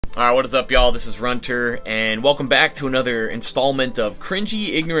Alright, what is up, y'all? This is Runter, and welcome back to another installment of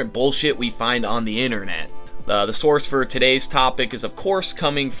cringy, ignorant bullshit we find on the internet. The source for today's topic is, of course,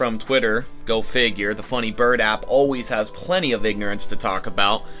 coming from Twitter. Go figure. The Funny Bird app always has plenty of ignorance to talk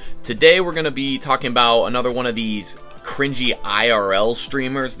about. Today, we're going to be talking about another one of these cringy IRL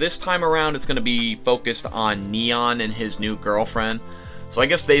streamers. This time around, it's going to be focused on N3on and his new girlfriend. So I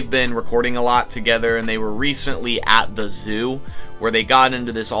guess they've been recording a lot together, and they were recently at the zoo where they got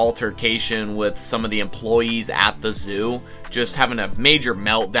into this altercation with some of the employees at the zoo, just having a major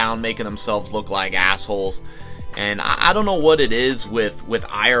meltdown, making themselves look like assholes. And I don't know what it is with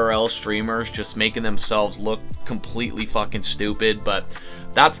IRL streamers just making themselves look completely fucking stupid, but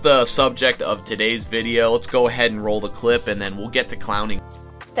that's the subject of today's video. Let's go ahead and roll the clip, and then we'll get to clowning.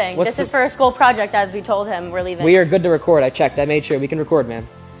 This is for a school project, as we told him. We're leaving. We are good to record. I checked. I made sure we can record, man.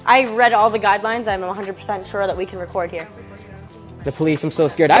 I read all the guidelines. I'm 100% sure that we can record here. The police, I'm so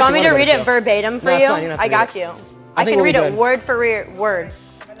scared. Do you want me to read it verbatim for you? I got you. I can read it word for word.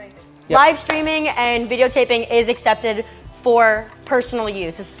 Yep. Live streaming and videotaping is accepted for personal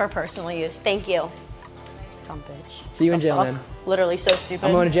use. This is for personal use. Thank you. Dumb bitch. See you in jail, man. Literally so stupid.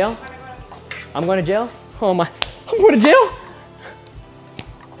 I'm going to jail? I'm going to jail? Oh my. I'm going to jail?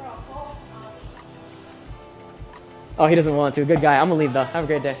 Oh, he doesn't want to. Good guy. I'm gonna leave though. Have a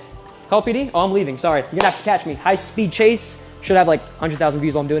great day. Call PD? Oh, I'm leaving. Sorry. You're gonna have to catch me. High speed chase. Should have like 100,000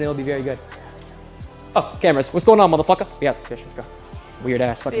 views while I'm doing it. It'll be very good. Oh, cameras. What's going on, motherfucker? We got this bitch. Let's go. Weird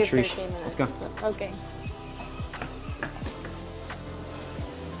ass fucking tree. Let's go. Okay.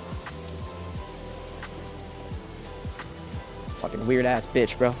 Fucking weird ass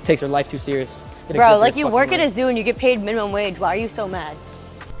bitch, bro. Takes her life too serious. Bro, like you work at a zoo and you get paid minimum wage. Why are you so mad?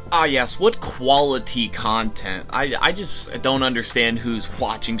 Ah yes, what quality content. I just don't understand who's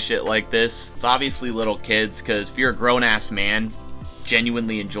watching shit like this. It's obviously little kids, because if you're a grown-ass man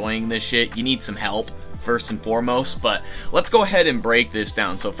genuinely enjoying this shit, you need some help, first and foremost. But let's go ahead and break this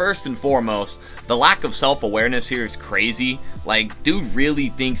down. So first and foremost, the lack of self-awareness here is crazy. Like, dude really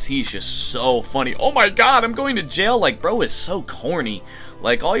thinks he's just so funny. Oh my god, I'm going to jail. Like, bro is so corny.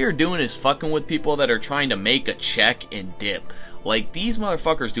 Like, all you're doing is fucking with people that are trying to make a check and dip. Like, these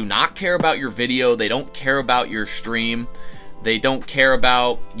motherfuckers do not care about your video. They don't care about your stream. They don't care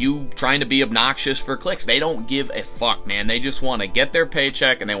about you trying to be obnoxious for clicks. They don't give a fuck, man. They just want to get their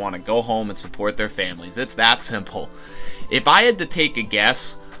paycheck and they want to go home and support their families. It's that simple. If I had to take a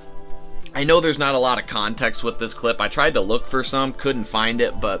guess, I know there's not a lot of context with this clip. I tried to look for some, couldn't find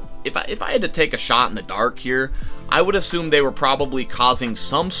it, but if I had to take a shot in the dark here, I would assume they were probably causing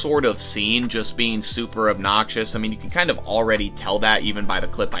some sort of scene, just being super obnoxious. I mean, you can kind of already tell that even by the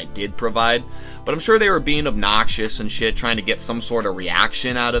clip I did provide, but I'm sure they were being obnoxious and shit, trying to get some sort of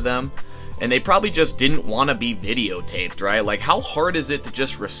reaction out of them, and they probably just didn't want to be videotaped, right? Like, how hard is it to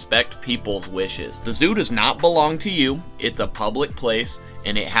just respect people's wishes? The zoo does not belong to you. It's a public place,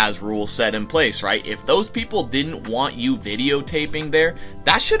 and it has rules set in place, right? If those people didn't want you videotaping there,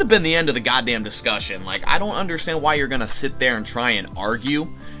 that should have been the end of the goddamn discussion. Like, I don't understand why you're gonna sit there and try and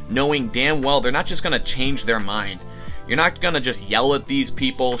argue, knowing damn well they're not just gonna change their mind. You're not gonna just yell at these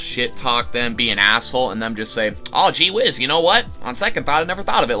people, shit talk them, be an asshole, and them just say, oh, gee whiz, you know what? On second thought, I never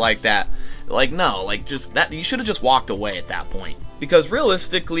thought of it like that. Like, no, like, just that, you should have just walked away at that point. Because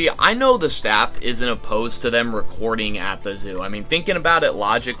realistically, I know the staff isn't opposed to them recording at the zoo. I mean, thinking about it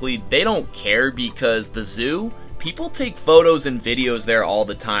logically, they don't care, because the zoo, people take photos and videos there all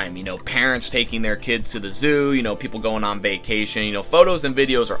the time. You know, parents taking their kids to the zoo, you know, people going on vacation, you know, photos and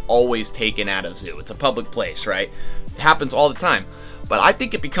videos are always taken at a zoo. It's a public place, right? It happens all the time. But I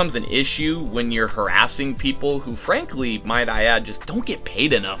think it becomes an issue when you're harassing people who, frankly, might I add, just don't get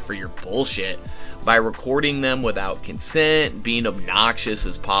paid enough for your bullshit, by recording them without consent, being obnoxious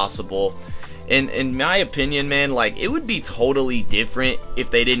as possible. And in my opinion, man, like, it would be totally different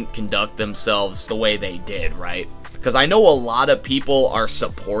if they didn't conduct themselves the way they did, right? Because I know a lot of people are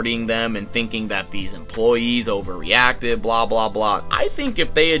supporting them and thinking that these employees overreacted, blah, blah, blah. I think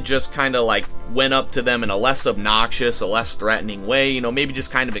if they had just kind of like went up to them in a less obnoxious, a less threatening way, you know, maybe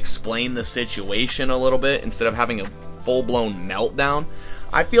just kind of explain the situation a little bit instead of having a full-blown meltdown,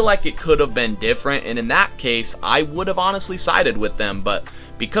 I feel like it could have been different, and in that case, I would have honestly sided with them, but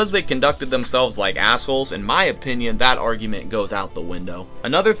because they conducted themselves like assholes, in my opinion, that argument goes out the window.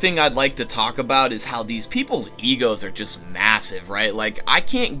 Another thing I'd like to talk about is how these people's egos are just massive, right? Like, I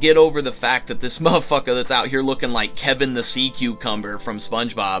can't get over the fact that this motherfucker that's out here looking like Kevin the Sea Cucumber from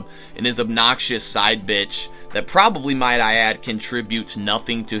SpongeBob and his obnoxious side bitch that probably, might I add, contributes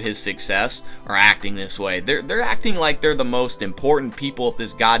nothing to his success, are acting this way. They're acting like they're the most important people at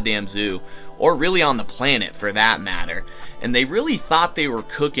this goddamn zoo, or really on the planet for that matter. And they really thought they were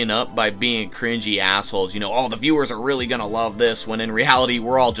cooking up by being cringy assholes. You know, oh, the viewers are really gonna love this, when in reality,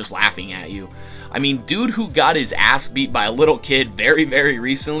 we're all just laughing at you. I mean, dude who got his ass beat by a little kid very, very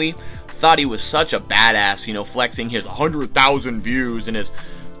recently thought he was such a badass, you know, flexing his 100,000 views and his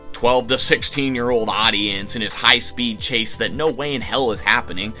 12 to 16-year-old audience and his high-speed chase that no way in hell is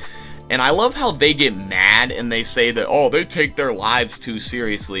happening. And I love how they get mad and they say that, oh, they take their lives too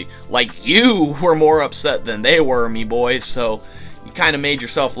seriously. Like, you were more upset than they were, me boys, so you kind of made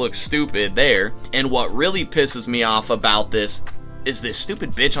yourself look stupid there. And what really pisses me off about this is this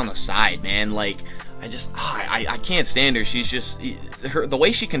stupid bitch on the side, man. Like, I can't stand her. She's just, the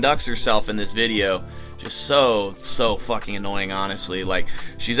way she conducts herself in this video, just so fucking annoying, honestly. Like,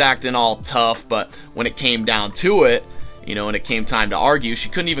 she's acting all tough, but when it came down to it, you know, when it came time to argue, she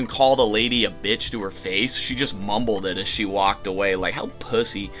couldn't even call the lady a bitch to her face. She just mumbled it as she walked away. Like, how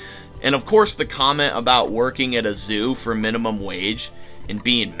pussy. And of course, the comment about working at a zoo for minimum wage and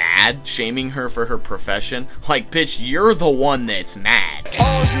being mad, shaming her for her profession. Like, bitch, you're the one that's mad.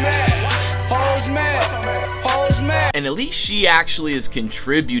 And at least she actually is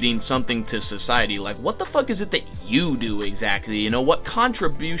contributing something to society. Like, what the fuck is it that you do exactly? You know, what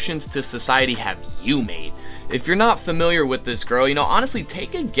contributions to society have you made? If you're not familiar with this girl, you know, honestly,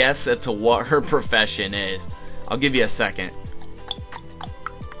 take a guess as to what her profession is. I'll give you a second.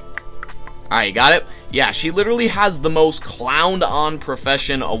 Alright, you got it? Yeah, she literally has the most clowned on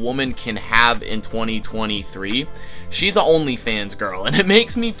profession a woman can have in 2023. She's a OnlyFans girl, and it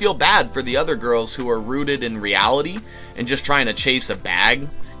makes me feel bad for the other girls who are rooted in reality and just trying to chase a bag.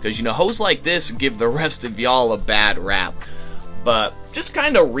 Because, you know, hoes like this give the rest of y'all a bad rap. But just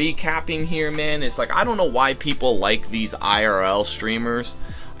kind of recapping here, man, it's like, I don't know why people like these IRL streamers.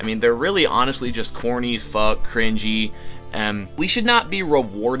 I mean, they're really honestly just corny as fuck, cringy. We should not be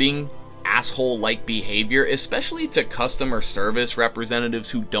rewarding asshole-like behavior, especially to customer service representatives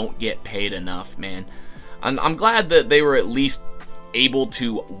who don't get paid enough, man. I'm glad that they were at least able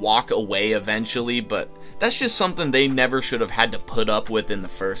to walk away eventually, but that's just something they never should have had to put up with in the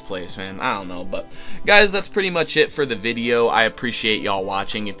first place, man. I don't know, but guys, that's pretty much it for the video. I appreciate y'all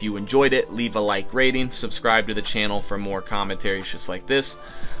watching. If you enjoyed it, leave a like rating, subscribe to the channel for more commentaries just like this.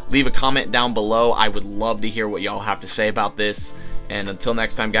 Leave a comment down below. I would love to hear what y'all have to say about this. And until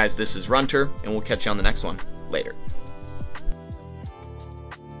next time, guys, this is Runter, and we'll catch you on the next one. Later.